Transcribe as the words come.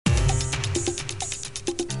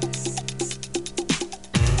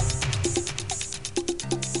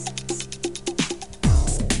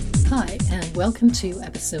Welcome to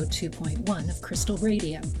episode 2.1 of Crystal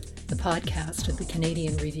Radio, the podcast of the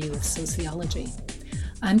Canadian Review of Sociology.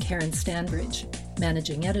 I'm Karen Stanbridge,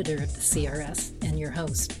 managing editor of the CRS and your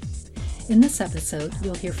host. In this episode,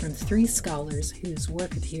 you'll hear from three scholars whose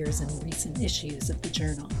work appears in recent issues of the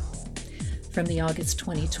journal. From the August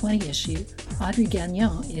 2020 issue, Audrey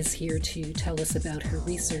Gagnon is here to tell us about her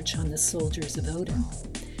research on the Soldiers of Odin.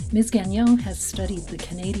 Ms. Gagnon has studied the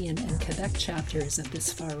Canadian and Quebec chapters of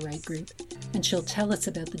this far-right group, and she'll tell us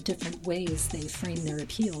about the different ways they frame their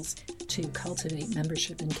appeals to cultivate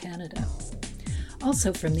membership in Canada.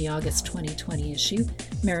 Also from the August 2020 issue,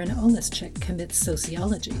 Marin Oleschik commits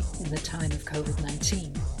sociology in the time of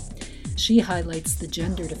COVID-19. She highlights the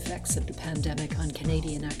gendered effects of the pandemic on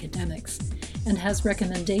Canadian academics and has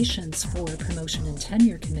recommendations for promotion and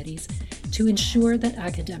tenure committees to ensure that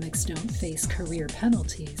academics don't face career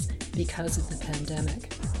penalties because of the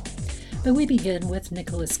pandemic. But we begin with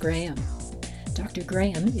Nicholas Graham. Dr.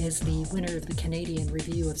 Graham is the winner of the Canadian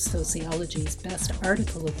Review of Sociology's Best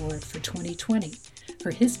Article Award for 2020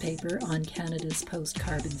 for his paper on Canada's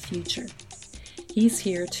post-carbon future. He's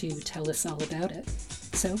here to tell us all about it.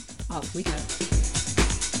 So, off we go.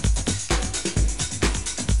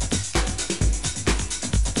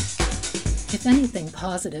 If anything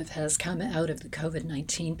positive has come out of the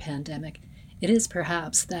COVID-19 pandemic, it is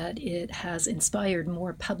perhaps that it has inspired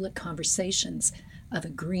more public conversations of a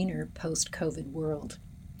greener post-COVID world.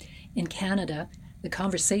 In Canada, the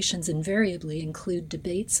conversations invariably include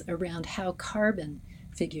debates around how carbon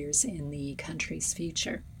figures in the country's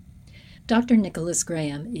future. Dr. Nicholas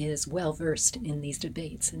Graham is well-versed in these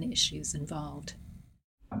debates and issues involved.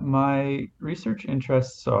 My research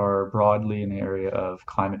interests are broadly in the area of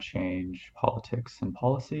climate change, politics, and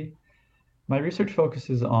policy. My research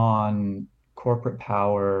focuses on corporate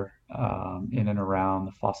power in and around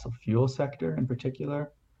the fossil fuel sector in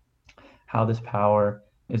particular, how this power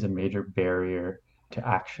is a major barrier to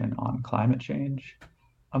action on climate change.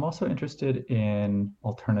 I'm also interested in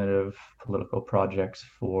alternative political projects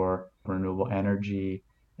for renewable energy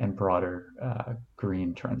and broader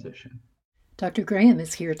green transition. Dr. Graham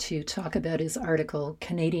is here to talk about his article,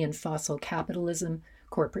 Canadian Fossil Capitalism,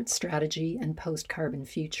 Corporate Strategy, and Post-Carbon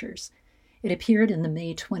Futures. It appeared in the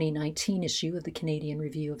May 2019 issue of the Canadian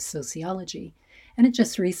Review of Sociology, and it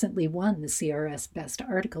just recently won the CRS Best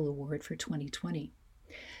Article Award for 2020.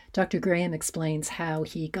 Dr. Graham explains how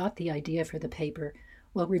he got the idea for the paper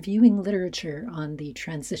while reviewing literature on the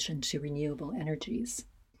transition to renewable energies.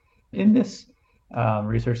 In this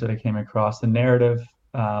research that I came across, the narrative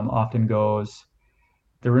often goes,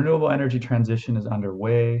 the renewable energy transition is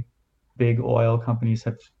underway. Big oil companies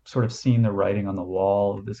have sort of seen the writing on the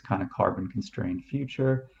wall of this kind of carbon-constrained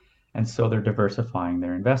future, and so they're diversifying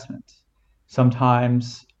their investments.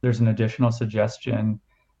 Sometimes there's an additional suggestion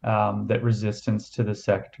that resistance to the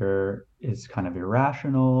sector is kind of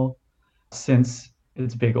irrational, since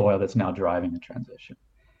it's big oil that's now driving the transition.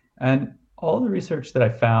 And all the research that I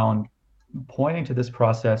found pointing to this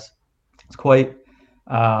process is quite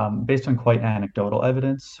based on quite anecdotal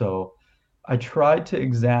evidence. So I tried to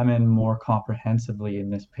examine more comprehensively in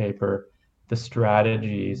this paper the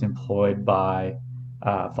strategies employed by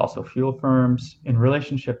fossil fuel firms in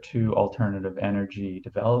relationship to alternative energy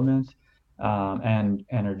development and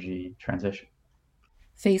energy transition.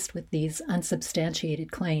 Faced with these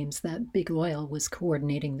unsubstantiated claims that big oil was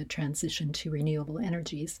coordinating the transition to renewable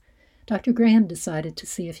energies, Dr. Graham decided to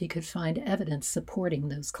see if he could find evidence supporting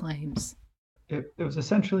those claims. It was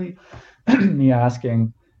essentially me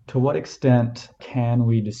asking, to what extent can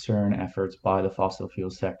we discern efforts by the fossil fuel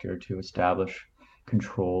sector to establish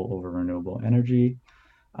control over renewable energy?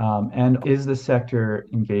 And is the sector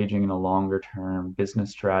engaging in a longer-term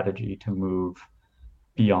business strategy to move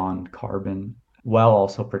beyond carbon while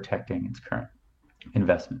also protecting its current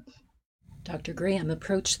investments? Dr. Graham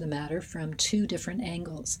approached the matter from two different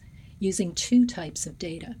angles, using two types of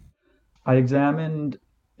data. I examined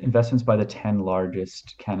investments by the 10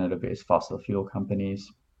 largest Canada-based fossil fuel companies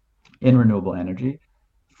in renewable energy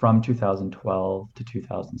from 2012 to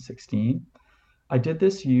 2016. I did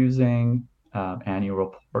this using annual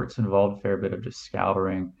reports, involved a fair bit of just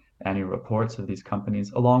scouring annual reports of these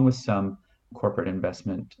companies, along with some corporate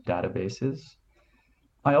investment databases.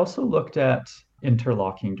 I also looked at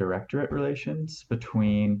interlocking directorate relations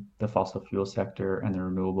between the fossil fuel sector and the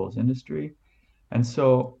renewables industry. And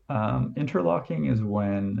so interlocking is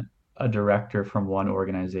when a director from one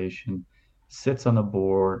organization sits on the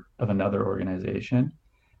board of another organization.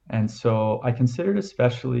 And so I considered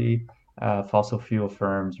especially fossil fuel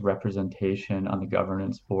firms' representation on the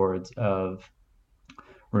governance boards of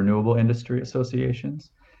renewable industry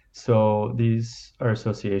associations. So these are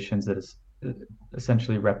associations that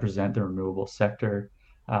essentially represent the renewable sector.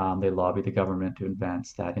 They lobby the government to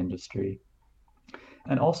advance that industry.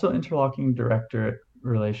 And also interlocking directorate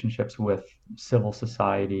relationships with civil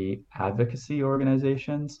society advocacy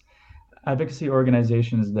organizations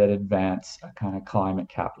that advance a kind of climate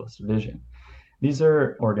capitalist vision. These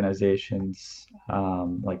are organizations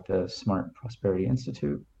like the Smart Prosperity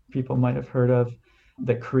Institute, people might have heard of,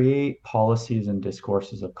 that create policies and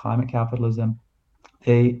discourses of climate capitalism.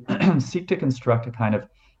 They seek to construct a kind of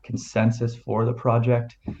consensus for the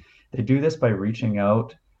project. They do this by reaching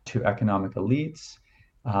out to economic elites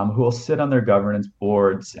who will sit on their governance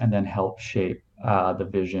boards and then help shape the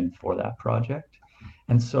vision for that project.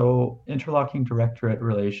 And so interlocking directorate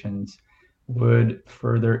relations would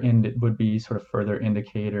be sort of further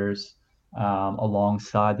indicators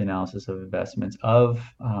alongside the analysis of investments of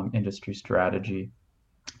industry strategy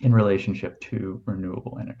in relationship to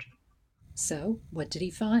renewable energy. So, what did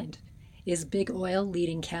he find? Is big oil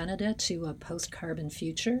leading Canada to a post-carbon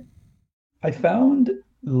future? I found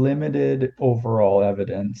limited overall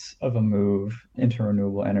evidence of a move into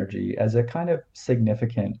renewable energy as a kind of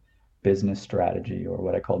significant business strategy, or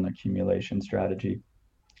what I call an accumulation strategy,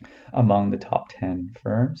 among the top 10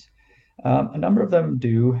 firms. A number of them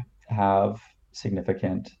do have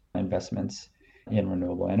significant investments in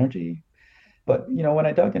renewable energy. But when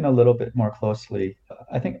I dug in a little bit more closely,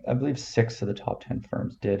 I believe 6 of the top 10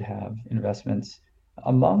 firms did have investments.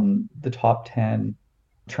 Among the top 10,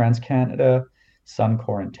 TransCanada,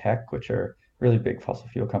 Suncor, and Teck, which are really big fossil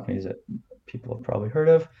fuel companies that people have probably heard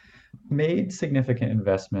of, made significant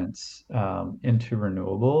investments into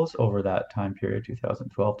renewables over that time period,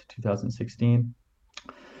 2012 to 2016.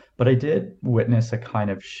 But I did witness a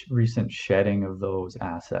kind of recent shedding of those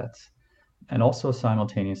assets and also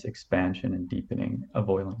simultaneous expansion and deepening of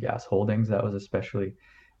oil and gas holdings. That was especially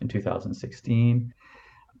in 2016.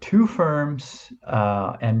 2 firms,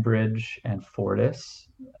 Enbridge and Fortis,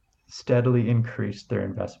 steadily increased their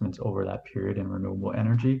investments over that period in renewable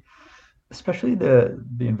energy, especially the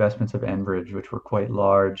investments of Enbridge, which were quite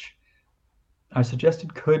large. I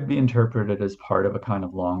suggested could be interpreted as part of a kind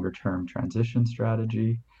of longer term transition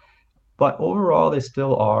strategy. But overall, they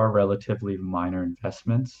still are relatively minor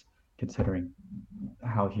investments, considering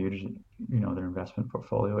how huge their investment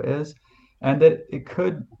portfolio is, and that it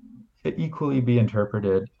could equally be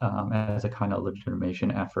interpreted as a kind of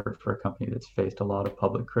legitimation effort for a company that's faced a lot of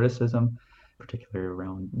public criticism, particularly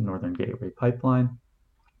around Northern Gateway Pipeline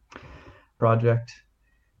project.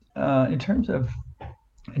 In terms of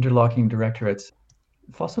interlocking directorates,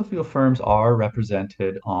 fossil fuel firms are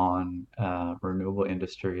represented on renewable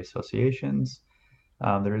industry associations.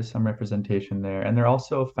 There is some representation there, and they're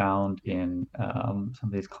also found in some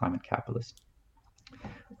of these climate capitalist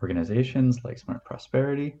organizations like Smart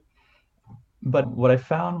Prosperity. But what I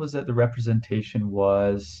found was that the representation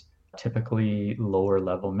was typically lower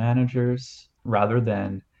level managers rather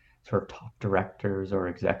than sort of top directors or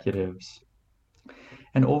executives.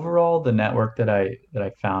 And overall, the network that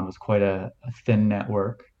I found was quite a thin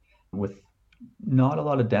network with not a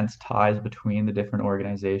lot of dense ties between the different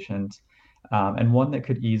organizations, and one that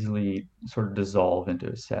could easily sort of dissolve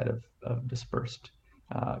into a set of dispersed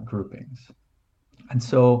groupings. And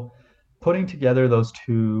so putting together those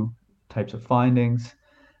 2 types of findings,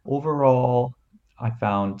 overall, I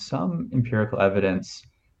found some empirical evidence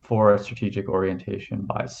for a strategic orientation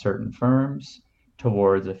by certain firms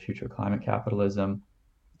towards a future climate capitalism.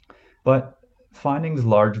 But findings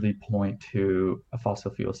largely point to a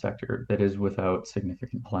fossil fuel sector that is without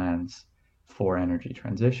significant plans for energy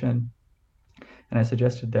transition. And I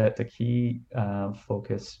suggested that the key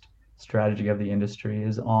focused strategy of the industry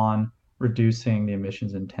is on reducing the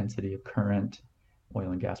emissions intensity of current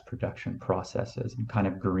oil and gas production processes and kind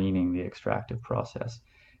of greening the extractive process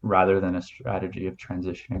rather than a strategy of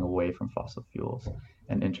transitioning away from fossil fuels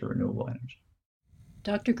and into renewable energy.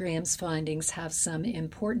 Dr. Graham's findings have some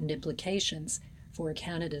important implications for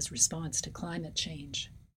Canada's response to climate change.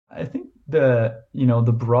 I think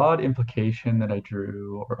the broad implication that I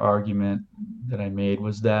drew, or argument that I made,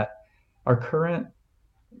 was that our current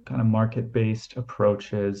kind of market-based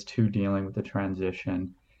approaches to dealing with the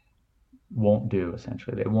transition won't do,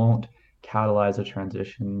 essentially. They won't catalyze a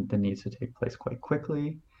transition that needs to take place quite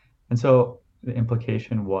quickly. And so the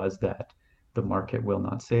implication was that the market will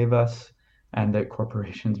not save us and that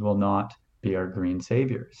corporations will not be our green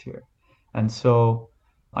saviors here. And so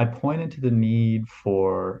I pointed to the need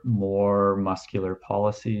for more muscular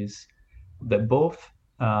policies that both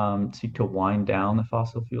seek to wind down the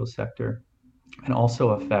fossil fuel sector and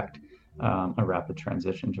also affect a rapid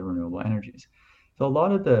transition to renewable energies. So a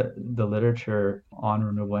lot of the literature on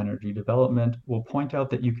renewable energy development will point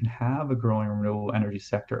out that you can have a growing renewable energy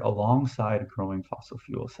sector alongside a growing fossil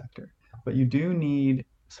fuel sector. But you do need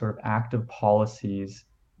sort of active policies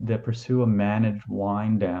that pursue a managed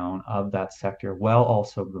wind down of that sector while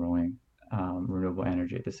also growing renewable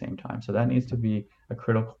energy at the same time. So that needs to be a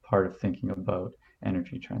critical part of thinking about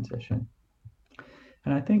energy transition.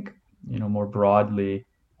 And I think, more broadly,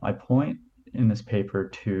 I point in this paper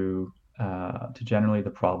to generally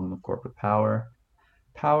the problem of corporate power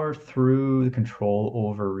through the control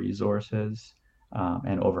over resources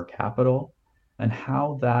and over capital, and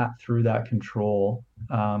how that through that control,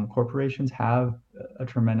 corporations have a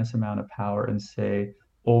tremendous amount of power and say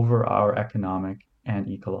over our economic and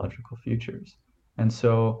ecological futures. And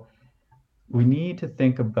so we need to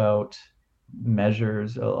think about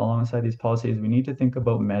measures alongside these policies. We need to think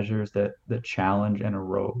about measures that challenge and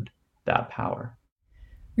erode that power.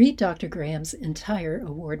 Read Dr. Graham's entire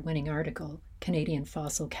award-winning article, Canadian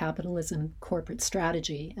Fossil Capitalism, Corporate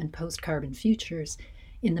Strategy, and Post-Carbon Futures,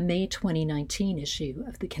 in the May 2019 issue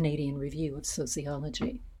of the Canadian Review of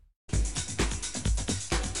Sociology.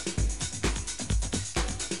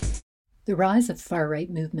 The rise of far-right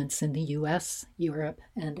movements in the US, Europe,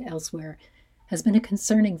 and elsewhere has been a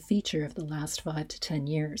concerning feature of the last 5 to 10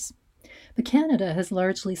 years. But Canada has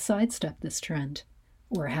largely sidestepped this trend.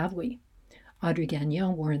 Or have we? Audrey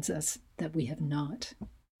Gagnon warns us that we have not.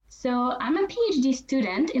 So I'm a PhD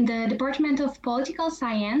student in the Department of Political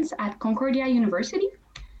Science at Concordia University,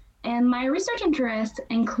 and my research interest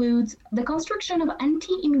includes the construction of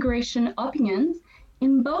anti-immigration opinions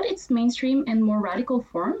in both its mainstream and more radical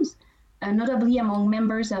forms, notably among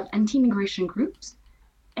members of anti-immigration groups.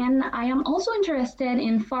 And I am also interested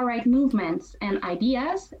in far-right movements and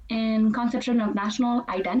ideas and conception of national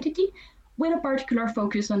identity, with a particular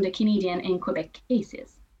focus on the Canadian and Quebec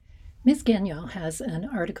cases. Ms. Gagnon has an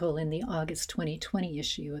article in the August 2020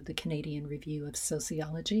 issue of the Canadian Review of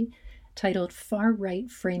Sociology titled Far-Right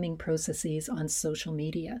Framing Processes on Social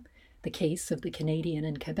Media, the Case of the Canadian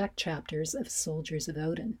and Quebec Chapters of Soldiers of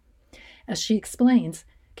Odin. As she explains,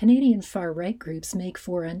 Canadian far-right groups make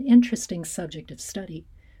for an interesting subject of study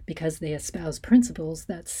because they espouse principles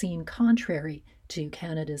that seem contrary to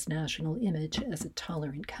Canada's national image as a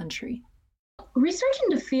tolerant country. Research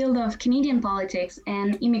in the field of Canadian politics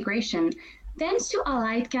and immigration tends to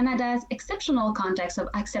highlight Canada's exceptional context of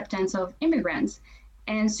acceptance of immigrants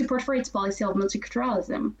and support for its policy of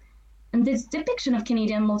multiculturalism. And this depiction of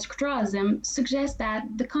Canadian multiculturalism suggests that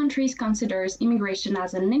the country considers immigration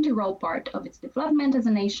as an integral part of its development as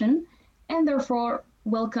a nation and therefore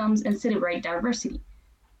welcomes and celebrates diversity.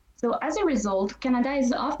 So as a result, Canada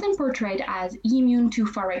is often portrayed as immune to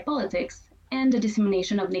far-right politics and the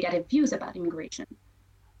dissemination of negative views about immigration.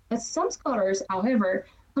 But some scholars, however,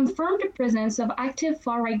 confirm the presence of active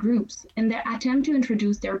far-right groups in their attempt to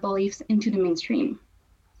introduce their beliefs into the mainstream.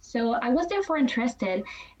 So I was therefore interested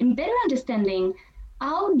in better understanding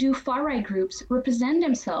how do far-right groups represent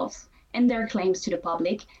themselves and their claims to the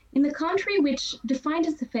public in the country which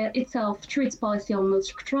defines itself through its policy of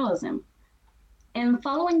multiculturalism. And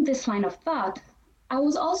following this line of thought, I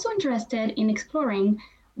was also interested in exploring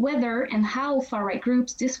whether and how far-right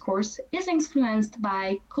groups' discourse is influenced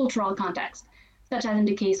by cultural context, such as in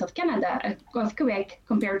the case of Quebec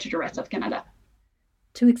compared to the rest of Canada.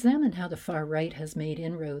 To examine how the far right has made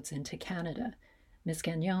inroads into Canada, Ms.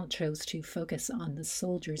 Gagnon chose to focus on the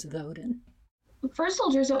Soldiers of Odin. First,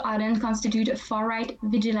 Soldiers of Odin constitute far-right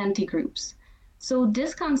vigilante groups. So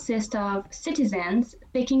this consists of citizens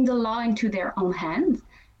taking the law into their own hands,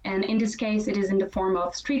 and in this case, it is in the form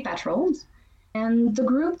of street patrols. And the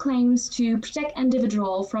group claims to protect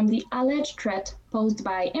individuals from the alleged threat posed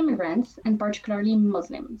by immigrants, and particularly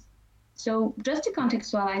Muslims. So just to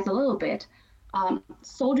contextualize a little bit,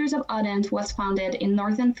 Soldiers of Odin was founded in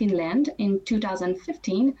northern Finland in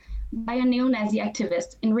 2015 by a neo-Nazi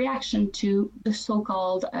activist in reaction to the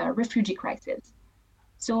so-called refugee crisis.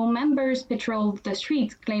 So members patrolled the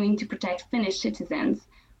streets claiming to protect Finnish citizens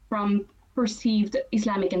from perceived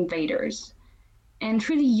Islamic invaders. And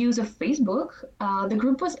through the use of Facebook, the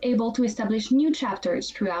group was able to establish new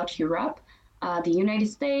chapters throughout Europe, the United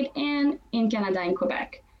States, and in Canada and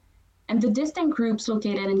Quebec. And the distinct groups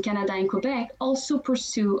located in Canada and Quebec also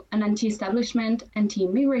pursue an anti-establishment,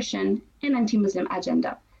 anti-immigration, and anti-Muslim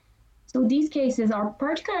agenda. So these cases are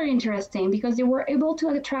particularly interesting because they were able to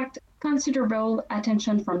attract considerable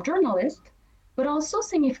attention from journalists, but also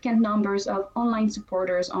significant numbers of online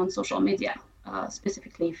supporters on social media,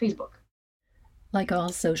 specifically Facebook. Like all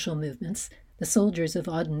social movements, the Soldiers of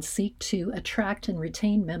Odin seek to attract and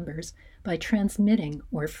retain members by transmitting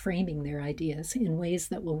or framing their ideas in ways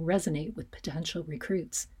that will resonate with potential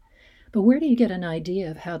recruits. But where do you get an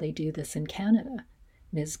idea of how they do this in Canada?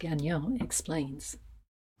 Ms. Gagnon explains.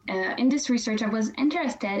 In this research, I was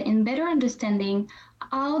interested in better understanding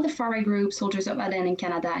how the far-right group Soldiers of Odin in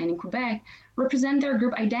Canada and in Quebec represent their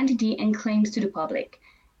group identity and claims to the public.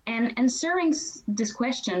 And answering this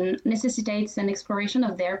question necessitates an exploration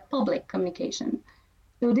of their public communication.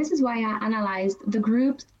 So this is why I analyzed the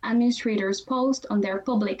group's administrators' posts on their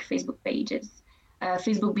public Facebook pages,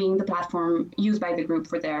 Facebook being the platform used by the group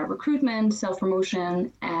for their recruitment,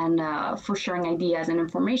 self-promotion, and for sharing ideas and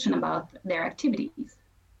information about their activities.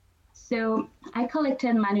 So I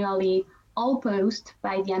collected manually all posts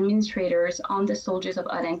by the administrators on the Soldiers of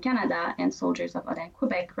Odin Canada and Soldiers of Odin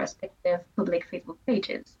Quebec respective public Facebook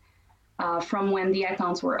pages. From when the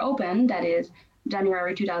accounts were opened, that is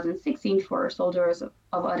January 2016 for Soldiers of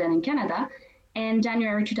Odin in Canada and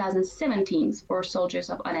January 2017 for Soldiers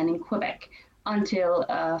of Odin in Quebec until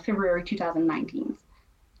February 2019.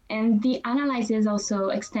 And the analysis also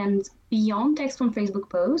extends beyond text from Facebook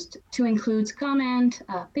posts to include comment,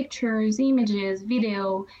 pictures, images,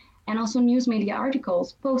 video, and also news media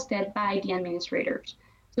articles posted by the administrators.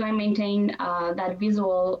 So I maintain that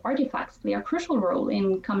visual artifacts play a crucial role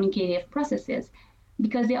in communicative processes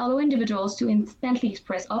because they allow individuals to instantly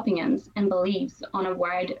express opinions and beliefs on a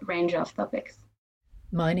wide range of topics.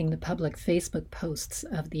 Mining the public Facebook posts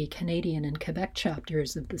of the Canadian and Quebec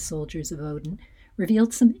chapters of the Soldiers of Odin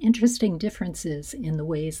revealed some interesting differences in the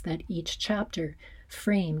ways that each chapter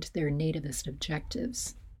framed their nativist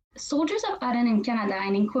objectives. Soldiers of Odin in Canada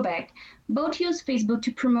and in Quebec both use Facebook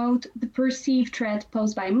to promote the perceived threat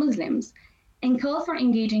posed by Muslims and call for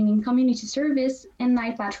engaging in community service and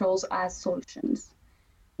night patrols as solutions.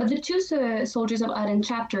 But the two Soldiers of Odin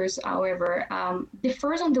chapters, however,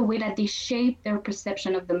 differs on the way that they shape their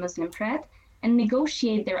perception of the Muslim threat and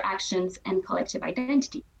negotiate their actions and collective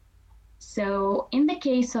identity. So in the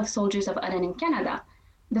case of Soldiers of Odin in Canada,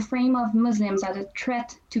 the frame of Muslims as a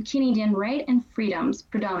threat to Canadian rights and freedoms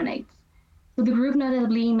predominates. So the group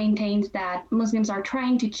notably maintains that Muslims are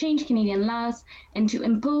trying to change Canadian laws and to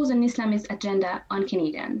impose an Islamist agenda on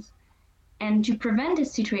Canadians. And to prevent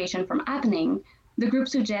this situation from happening, the group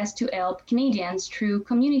suggests to help Canadians through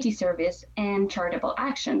community service and charitable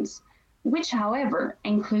actions, which, however,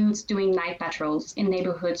 includes doing night patrols in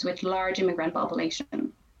neighborhoods with large immigrant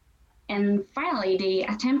population. And finally, they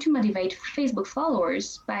attempt to motivate Facebook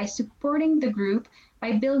followers by supporting the group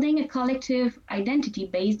by building a collective identity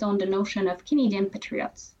based on the notion of Canadian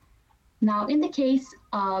patriots. Now, in the case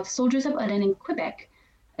of Soldiers of Odin in Quebec,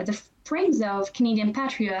 the phrase of Canadian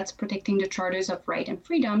patriots protecting the charters of rights and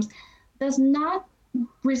freedoms does not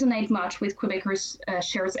resonate much with Quebecers'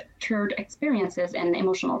 shared experiences and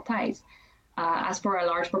emotional ties. As for a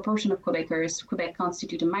large proportion of Quebecers, Quebec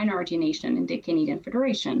constitutes a minority nation in the Canadian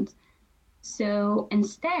Federation. So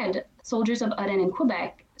instead, Soldiers of Odin in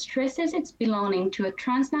Quebec stresses its belonging to a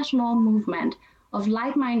transnational movement of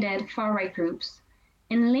like-minded far-right groups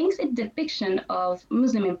and links its depiction of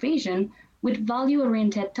Muslim invasion with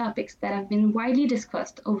value-oriented topics that have been widely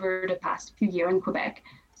discussed over the past few years in Quebec,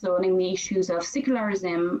 so namely issues of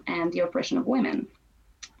secularism and the oppression of women.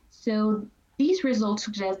 So these results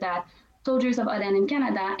suggest that Soldiers of Odin in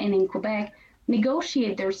Canada and in Quebec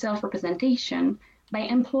negotiate their self-representation by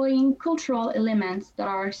employing cultural elements that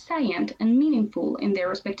are salient and meaningful in their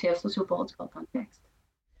respective sociopolitical context.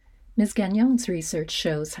 Ms. Gagnon's research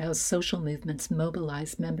shows how social movements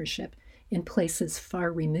mobilize membership in places far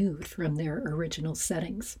removed from their original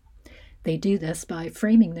settings. They do this by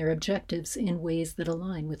framing their objectives in ways that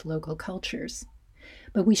align with local cultures.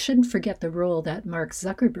 But we shouldn't forget the role that Mark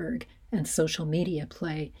Zuckerberg and social media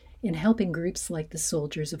play in helping groups like the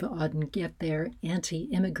Soldiers of Odin get their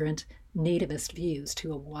anti-immigrant nativist views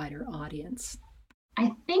to a wider audience.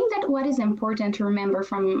 I think that what is important to remember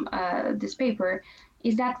from this paper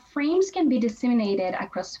is that frames can be disseminated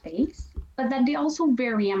across space, but that they also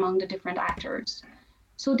vary among the different actors.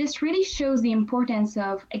 So this really shows the importance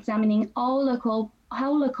of examining how local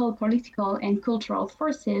political and cultural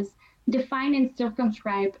forces define and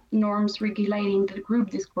circumscribe norms regulating the group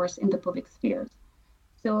discourse in the public spheres.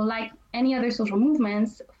 So like any other social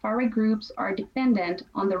movements, far-right groups are dependent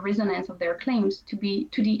on the resonance of their claims to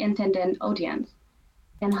the intended audience.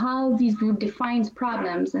 And how these groups define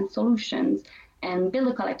problems and solutions and build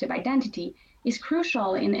a collective identity is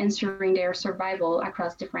crucial in ensuring their survival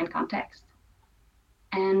across different contexts.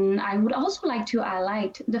 And I would also like to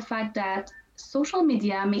highlight the fact that social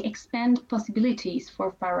media may expand possibilities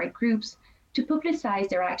for far-right groups to publicize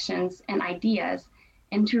their actions and ideas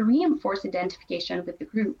and to reinforce identification with the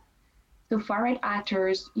group. So far-right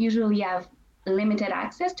actors usually have limited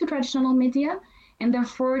access to traditional media and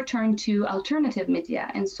therefore turn to alternative media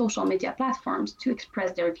and social media platforms to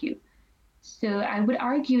express their view. So I would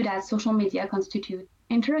argue that social media constitute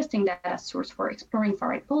interesting data source for exploring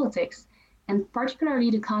far-right politics, and particularly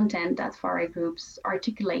the content that far-right groups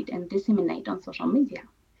articulate and disseminate on social media.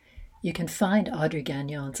 You can find Audrey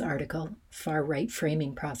Gagnon's article, Far-Right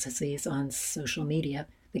Framing Processes on Social Media,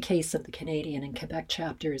 the Case of the Canadian and Quebec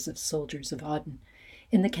Chapters of Soldiers of Auden,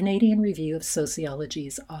 in the Canadian Review of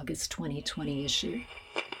Sociology's August 2020 issue.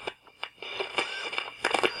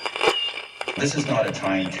 This is not a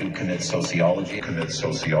time to commit sociology.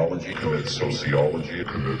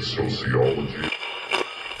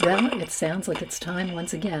 Well, it sounds like it's time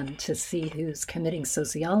once again to see who's committing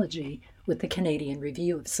sociology with the Canadian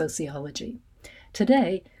Review of Sociology.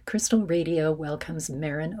 Today, Crystal Radio welcomes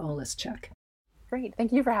Maren Oleschuk. Great,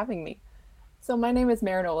 thank you for having me. So my name is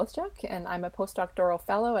Maren Oleschuk, and I'm a postdoctoral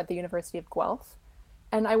fellow at the University of Guelph.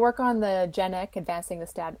 And I work on the GenEC, Advancing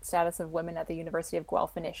the Status of Women at the University of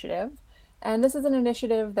Guelph initiative. And this is an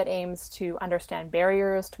initiative that aims to understand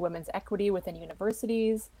barriers to women's equity within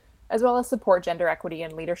universities, as well as support gender equity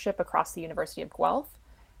and leadership across the University of Guelph,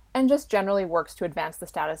 and just generally works to advance the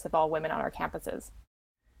status of all women on our campuses.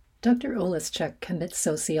 Dr. Oleschuk commits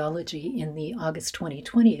sociology in the August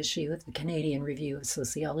 2020 issue of the Canadian Review of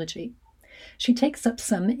Sociology. She takes up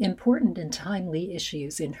some important and timely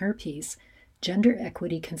issues in her piece, Gender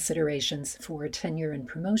Equity Considerations for Tenure and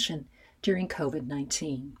Promotion During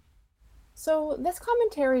COVID-19. So this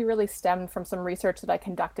commentary really stemmed from some research that I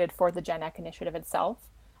conducted for the GenEC initiative itself.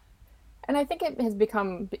 And I think it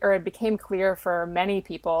became clear for many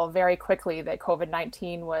people very quickly that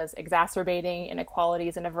COVID-19 was exacerbating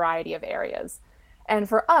inequalities in a variety of areas. And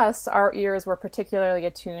for us, our ears were particularly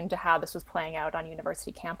attuned to how this was playing out on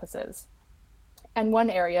university campuses. And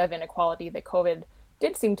one area of inequality that COVID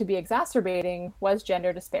did seem to be exacerbating was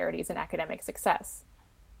gender disparities in academic success.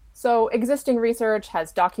 So existing research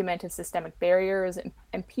has documented systemic barriers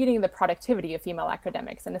impeding the productivity of female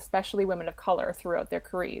academics, and especially women of color, throughout their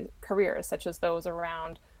careers, such as those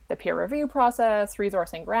around the peer review process,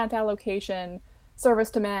 resource and grant allocation,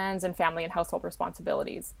 service demands, and family and household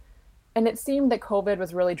responsibilities. And it seemed that COVID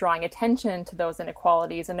was really drawing attention to those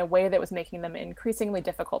inequalities in a way that was making them increasingly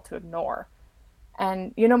difficult to ignore.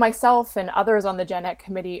 And, myself and others on the GenEC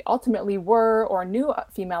committee ultimately were or knew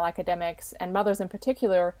female academics, and mothers in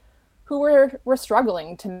particular, who were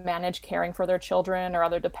struggling to manage caring for their children or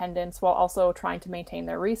other dependents while also trying to maintain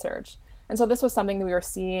their research. And so this was something that we were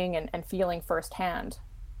seeing and feeling firsthand.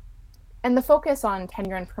 And the focus on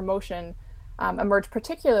tenure and promotion emerged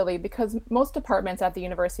particularly because most departments at the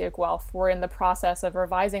University of Guelph were in the process of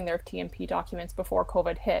revising their TMP documents before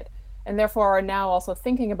COVID hit, and therefore are now also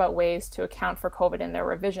thinking about ways to account for COVID in their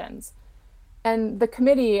revisions. And the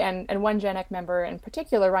committee and one GenEC member in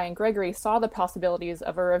particular, Ryan Gregory, saw the possibilities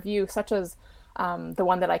of a review such as the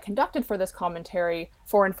one that I conducted for this commentary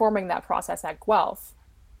for informing that process at Guelph.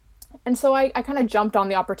 And so I kind of jumped on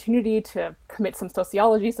the opportunity to commit some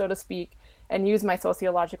sociology, so to speak, and use my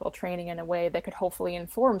sociological training in a way that could hopefully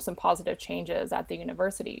inform some positive changes at the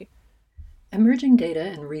university. Emerging data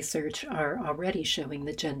and research are already showing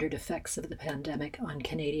the gendered effects of the pandemic on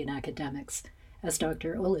Canadian academics, as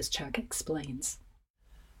Dr. Oleschuk explains.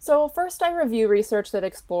 So first, I review research that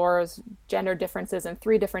explores gender differences in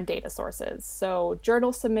 3 different data sources. So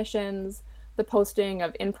journal submissions, the posting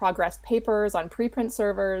of in-progress papers on preprint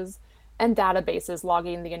servers, and databases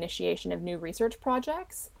logging the initiation of new research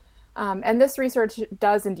projects. And this research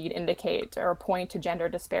does indeed indicate or point to gender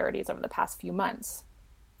disparities over the past few months.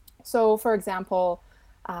 So, for example,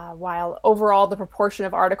 while overall the proportion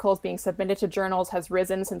of articles being submitted to journals has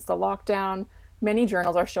risen since the lockdown, many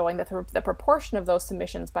journals are showing that the proportion of those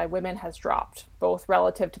submissions by women has dropped, both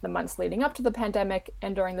relative to the months leading up to the pandemic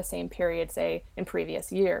and during the same period, say, in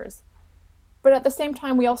previous years. But at the same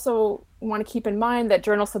time, we also want to keep in mind that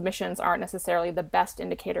journal submissions aren't necessarily the best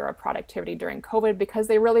indicator of productivity during COVID because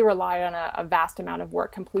they really rely on a vast amount of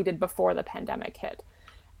work completed before the pandemic hit.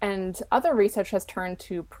 And other research has turned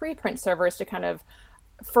to preprint servers to kind of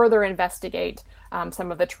further investigate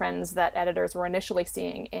some of the trends that editors were initially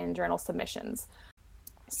seeing in journal submissions.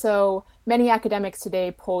 So many academics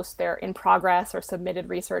today post their in-progress or submitted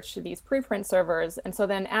research to these preprint servers, and so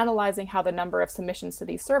then analyzing how the number of submissions to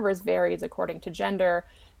these servers varies according to gender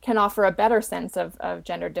can offer a better sense of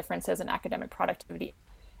gender differences in academic productivity.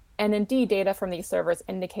 And indeed, data from these servers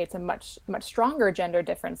indicates a much stronger gender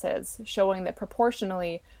differences, showing that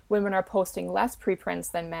proportionally, women are posting less preprints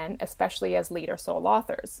than men, especially as lead or sole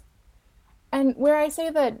authors. And where I say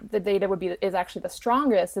that the data is actually the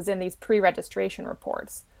strongest is in these pre-registration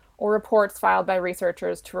reports, or reports filed by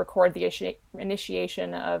researchers to record the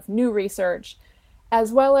initiation of new research,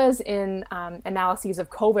 as well as in analyses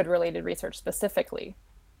of COVID-related research specifically.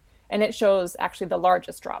 And it shows actually the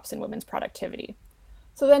largest drops in women's productivity.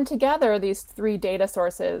 So then together, these three data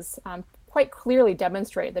sources quite clearly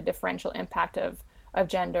demonstrate the differential impact of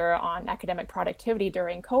gender on academic productivity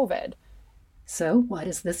during COVID. So why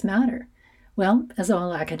does this matter? Well, as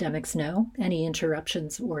all academics know, any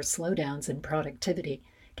interruptions or slowdowns in productivity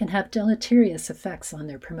can have deleterious effects on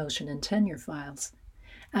their promotion and tenure files.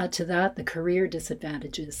 Add to that the career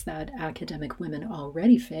disadvantages that academic women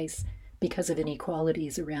already face because of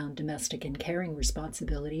inequalities around domestic and caring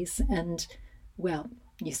responsibilities, and, well,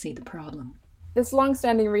 you see the problem. This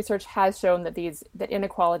longstanding research has shown that that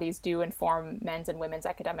inequalities do inform men's and women's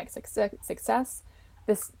academic success.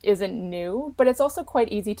 This isn't new, but it's also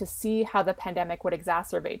quite easy to see how the pandemic would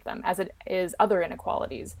exacerbate them, as it is other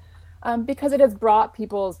inequalities, because it has brought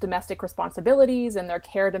people's domestic responsibilities and their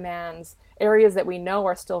care demands, areas that we know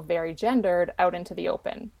are still very gendered, out into the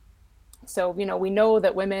open. So, we know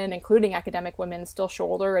that women, including academic women, still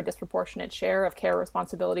shoulder a disproportionate share of care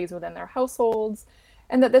responsibilities within their households,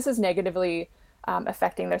 and that this is negatively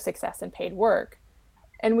affecting their success in paid work.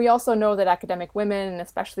 And we also know that academic women, and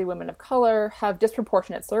especially women of color, have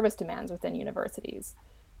disproportionate service demands within universities.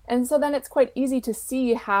 And so then it's quite easy to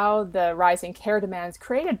see how the rising care demands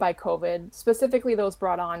created by COVID, specifically those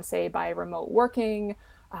brought on, say, by remote working,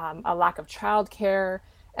 a lack of childcare,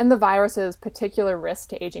 and the virus's particular risk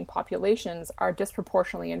to aging populations, are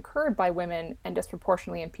disproportionately incurred by women and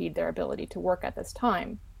disproportionately impede their ability to work at this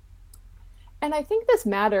time. And I think this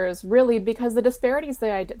matters really because the disparities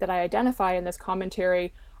that I identify in this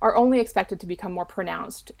commentary are only expected to become more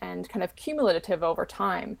pronounced and kind of cumulative over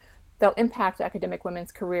time. They'll impact academic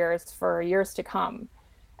women's careers for years to come.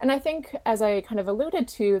 And I think, as I kind of alluded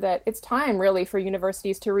to, that it's time really for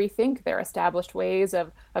universities to rethink their established ways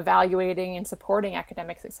of evaluating and supporting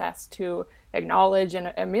academic success, to acknowledge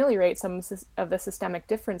and ameliorate some of the systemic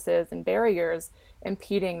differences and barriers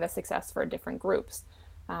impeding the success for different groups.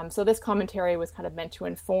 So this commentary was kind of meant to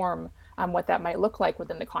inform what that might look like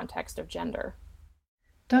within the context of gender.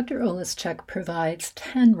 Dr. Oleschuk provides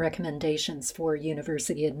 10 recommendations for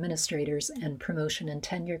university administrators and promotion and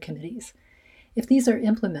tenure committees. If these are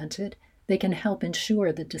implemented, they can help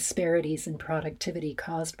ensure the disparities in productivity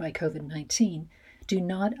caused by COVID-19 do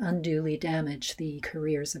not unduly damage the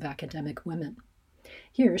careers of academic women.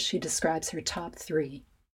 Here she describes her top 3.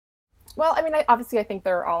 Well, I think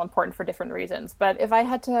they're all important for different reasons, but if I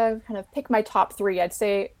had to kind of pick my top 3, I'd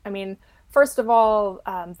say, first of all,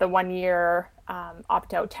 the 1-year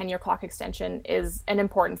opt-out tenure clock extension is an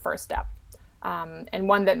important first step, and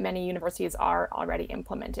one that many universities are already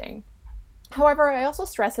implementing. However, I also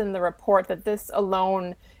stress in the report that this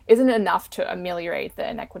alone isn't enough to ameliorate the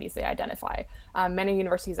inequities they identify. Many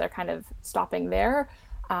universities are kind of stopping there,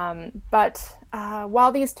 but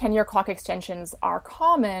while these tenure clock extensions are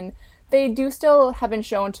common, they do still have been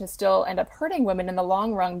shown to still end up hurting women in the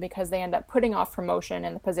long run because they end up putting off promotion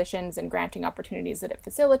and the positions and granting opportunities that it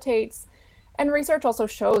facilitates. And research also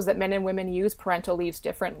shows that men and women use parental leaves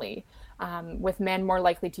differently, with men more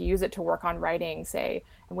likely to use it to work on writing, say,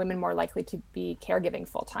 and women more likely to be caregiving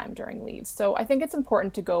full-time during leaves. So I think it's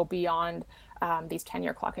important to go beyond these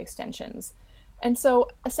tenure clock extensions. And so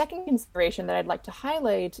a second consideration that I'd like to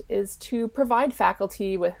highlight is to provide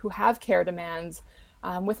faculty who have care demands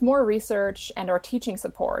with more research and or teaching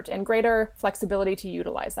support and greater flexibility to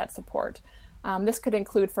utilize that support. This could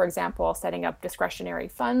include, for example, setting up discretionary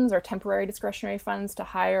funds or temporary discretionary funds to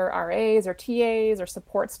hire RAs or TAs or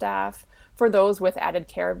support staff for those with added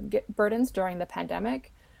care burdens during the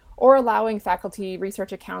pandemic, or allowing faculty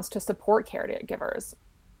research accounts to support caregivers.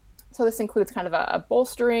 So this includes kind of a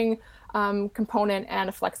bolstering component and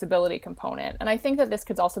a flexibility component. And I think that this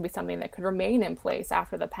could also be something that could remain in place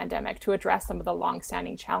after the pandemic to address some of the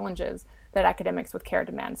longstanding challenges that academics with care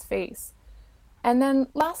demands face. And then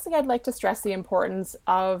lastly, I'd like to stress the importance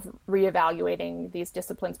of reevaluating these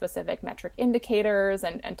discipline-specific metric indicators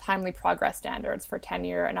and timely progress standards for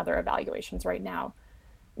tenure and other evaluations right now.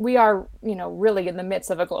 We are, really in the midst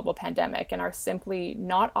of a global pandemic and are simply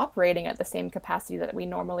not operating at the same capacity that we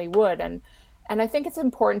normally would. And I think it's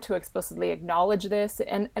important to explicitly acknowledge this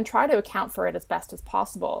and try to account for it as best as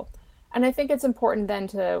possible. And I think it's important then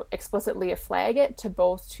to explicitly flag it to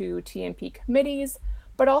both to TMP committees,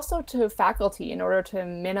 but also to faculty in order to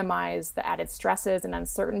minimize the added stresses and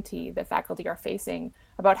uncertainty that faculty are facing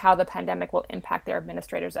about how the pandemic will impact their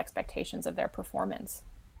administrators' expectations of their performance.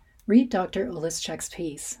 Read Dr. Oleschuk's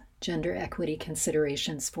piece, Gender Equity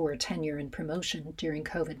Considerations for Tenure and Promotion During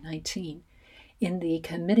COVID-19, in the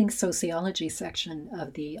Committing Sociology section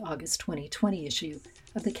of the August 2020 issue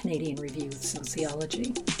of the Canadian Review of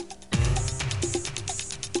Sociology.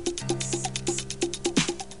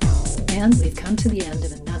 And we've come to the end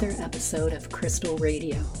of another episode of Crystal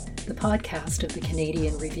Radio, the podcast of the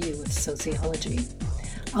Canadian Review of Sociology.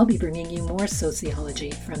 I'll be bringing you more sociology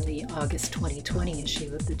from the August 2020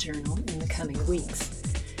 issue of the journal in the coming weeks,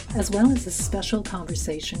 as well as a special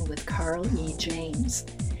conversation with Carl E. James.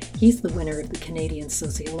 He's the winner of the Canadian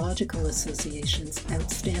Sociological Association's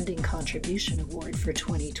Outstanding Contribution Award for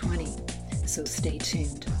 2020, so stay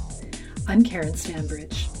tuned. I'm Karen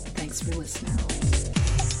Stanbridge. Thanks for listening.